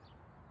right.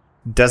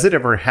 Does it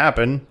ever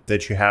happen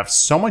that you have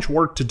so much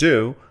work to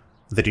do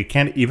that you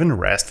can't even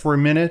rest for a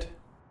minute?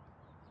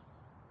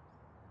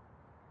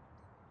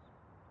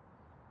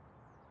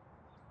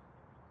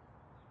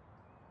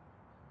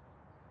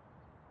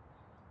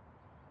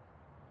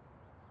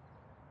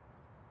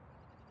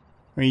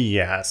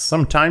 Yes,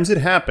 sometimes it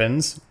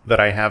happens that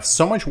I have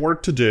so much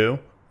work to do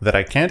that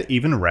I can't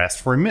even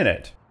rest for a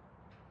minute.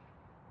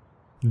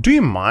 Do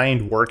you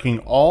mind working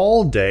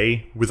all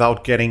day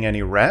without getting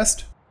any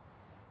rest?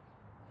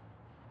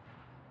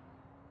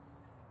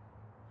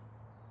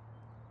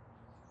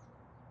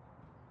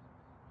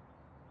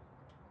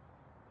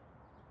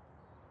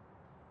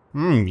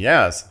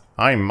 Yes,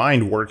 I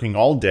mind working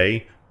all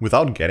day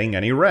without getting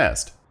any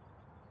rest.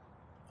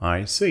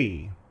 I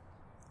see.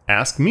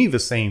 Ask me the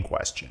same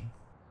question.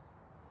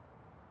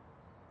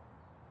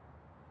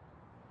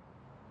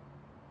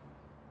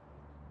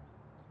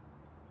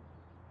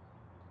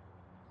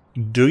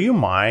 Do you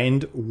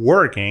mind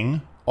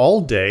working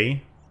all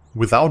day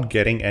without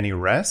getting any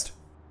rest?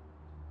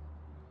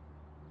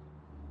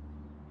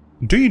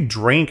 Do you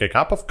drink a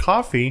cup of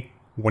coffee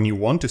when you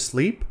want to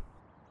sleep?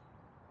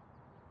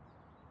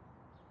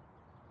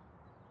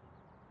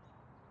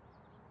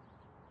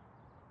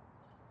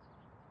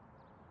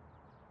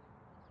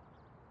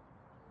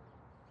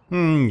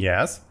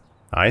 Yes.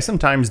 I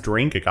sometimes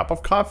drink a cup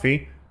of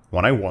coffee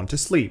when I want to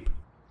sleep.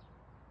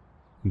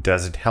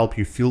 Does it help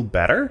you feel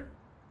better?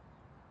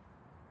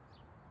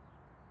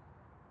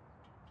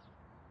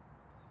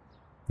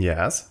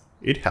 Yes,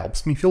 it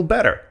helps me feel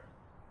better.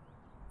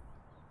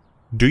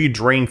 Do you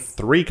drink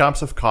 3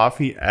 cups of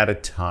coffee at a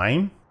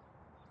time?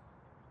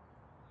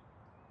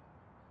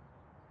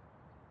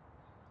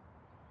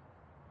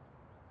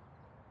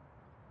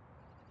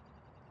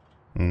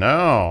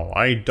 No,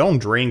 I don't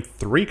drink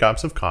 3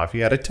 cups of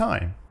coffee at a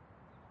time.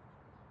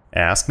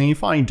 Ask me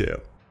if I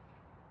do.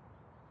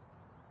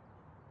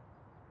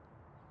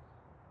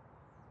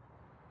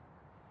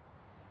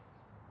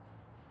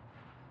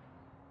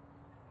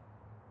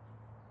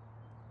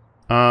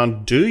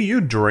 Do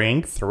you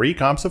drink 3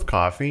 cups of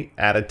coffee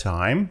at a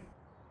time?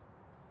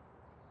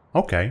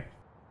 Okay.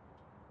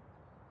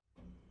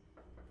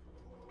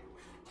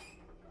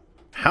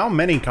 How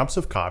many cups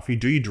of coffee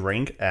do you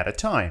drink at a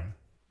time?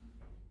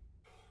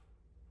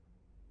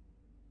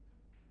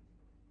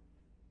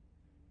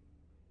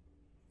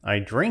 I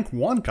drink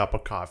 1 cup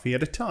of coffee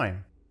at a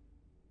time.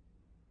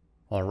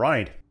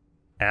 Alright,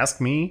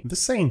 ask me the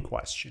same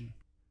question.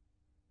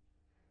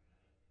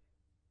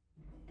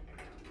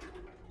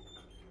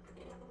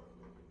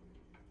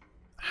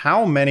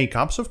 How many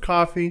cups of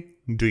coffee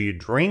do you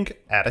drink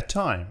at a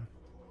time?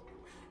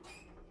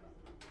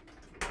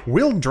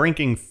 Will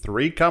drinking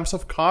 3 cups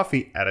of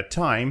coffee at a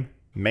time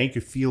make you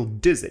feel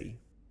dizzy?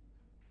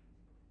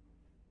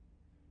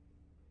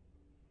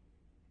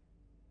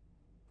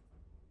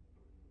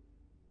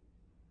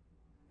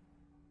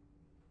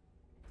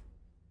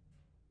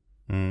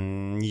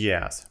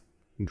 Yes.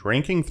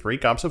 Drinking 3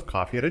 cups of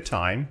coffee at a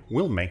time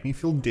will make me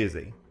feel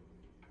dizzy.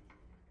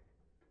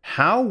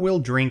 How will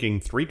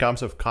drinking 3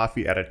 cups of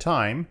coffee at a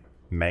time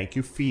make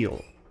you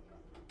feel?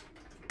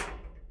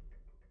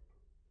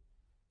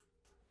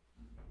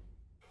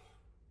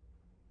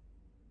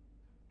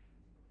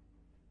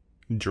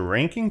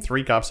 Drinking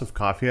 3 cups of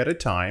coffee at a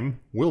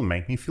time will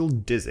make me feel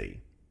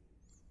dizzy.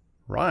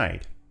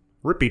 Right.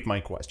 Repeat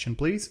my question,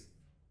 please.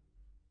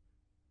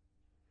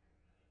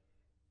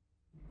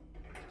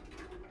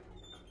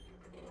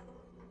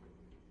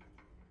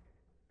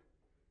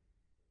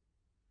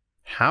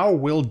 How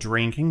will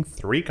drinking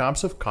 3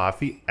 cups of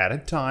coffee at a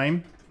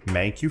time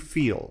make you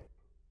feel?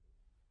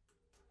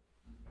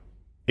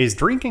 Is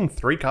drinking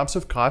 3 cups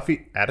of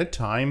coffee at a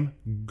time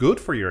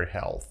good for your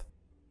health?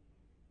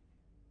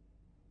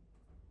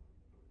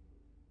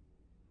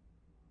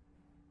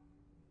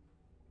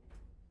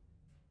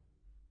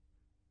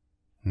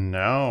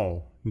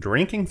 No,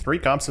 drinking 3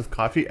 cups of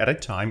coffee at a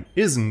time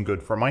isn't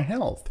good for my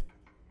health.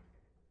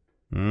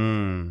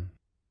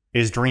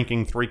 Is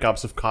drinking 3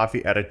 cups of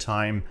coffee at a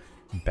time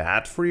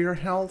bad for your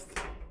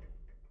health?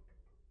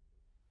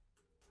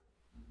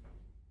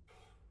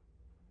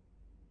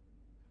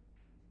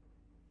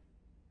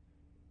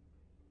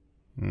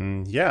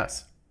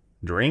 Yes,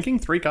 drinking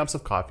 3 cups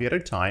of coffee at a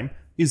time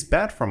is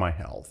bad for my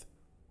health.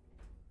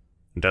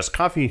 Does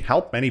coffee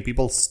help many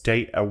people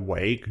stay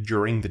awake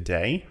during the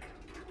day?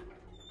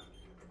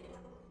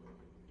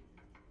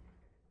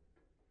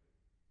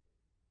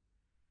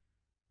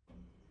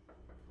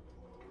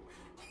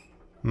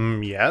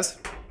 Yes,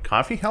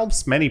 coffee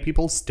helps many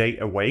people stay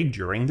awake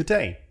during the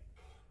day.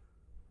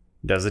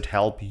 Does it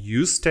help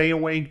you stay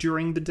awake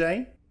during the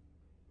day?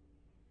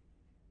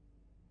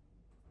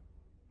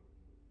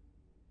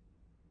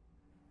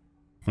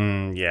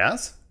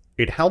 Yes,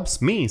 it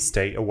helps me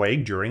stay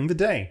awake during the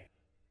day.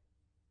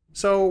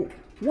 So,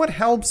 what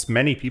helps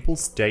many people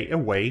stay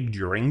awake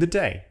during the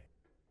day?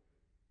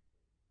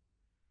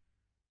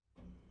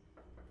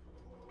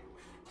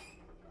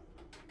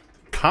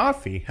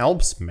 Coffee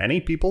helps many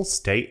people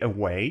stay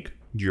awake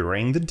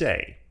during the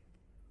day.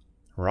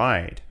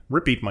 Right.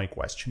 Repeat my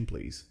question,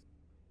 please.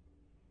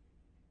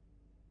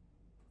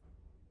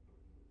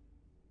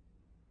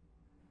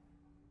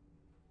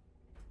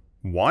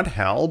 What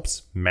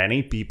helps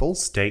many people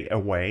stay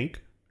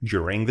awake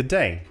during the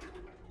day?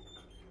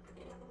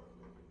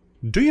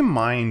 Do you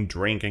mind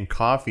drinking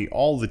coffee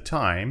all the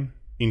time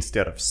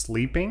instead of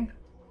sleeping?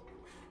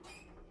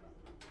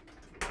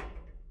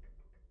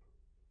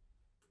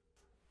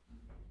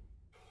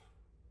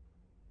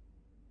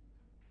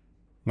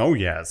 Oh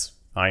yes,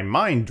 I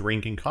mind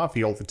drinking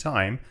coffee all the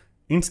time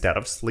instead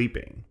of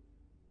sleeping.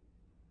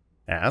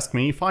 Ask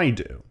me if I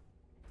do.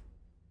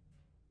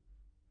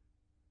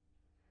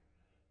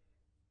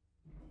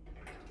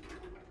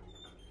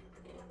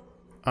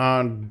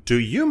 Do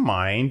you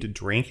mind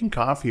drinking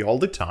coffee all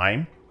the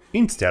time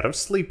instead of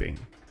sleeping?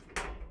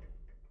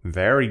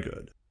 Very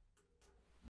good.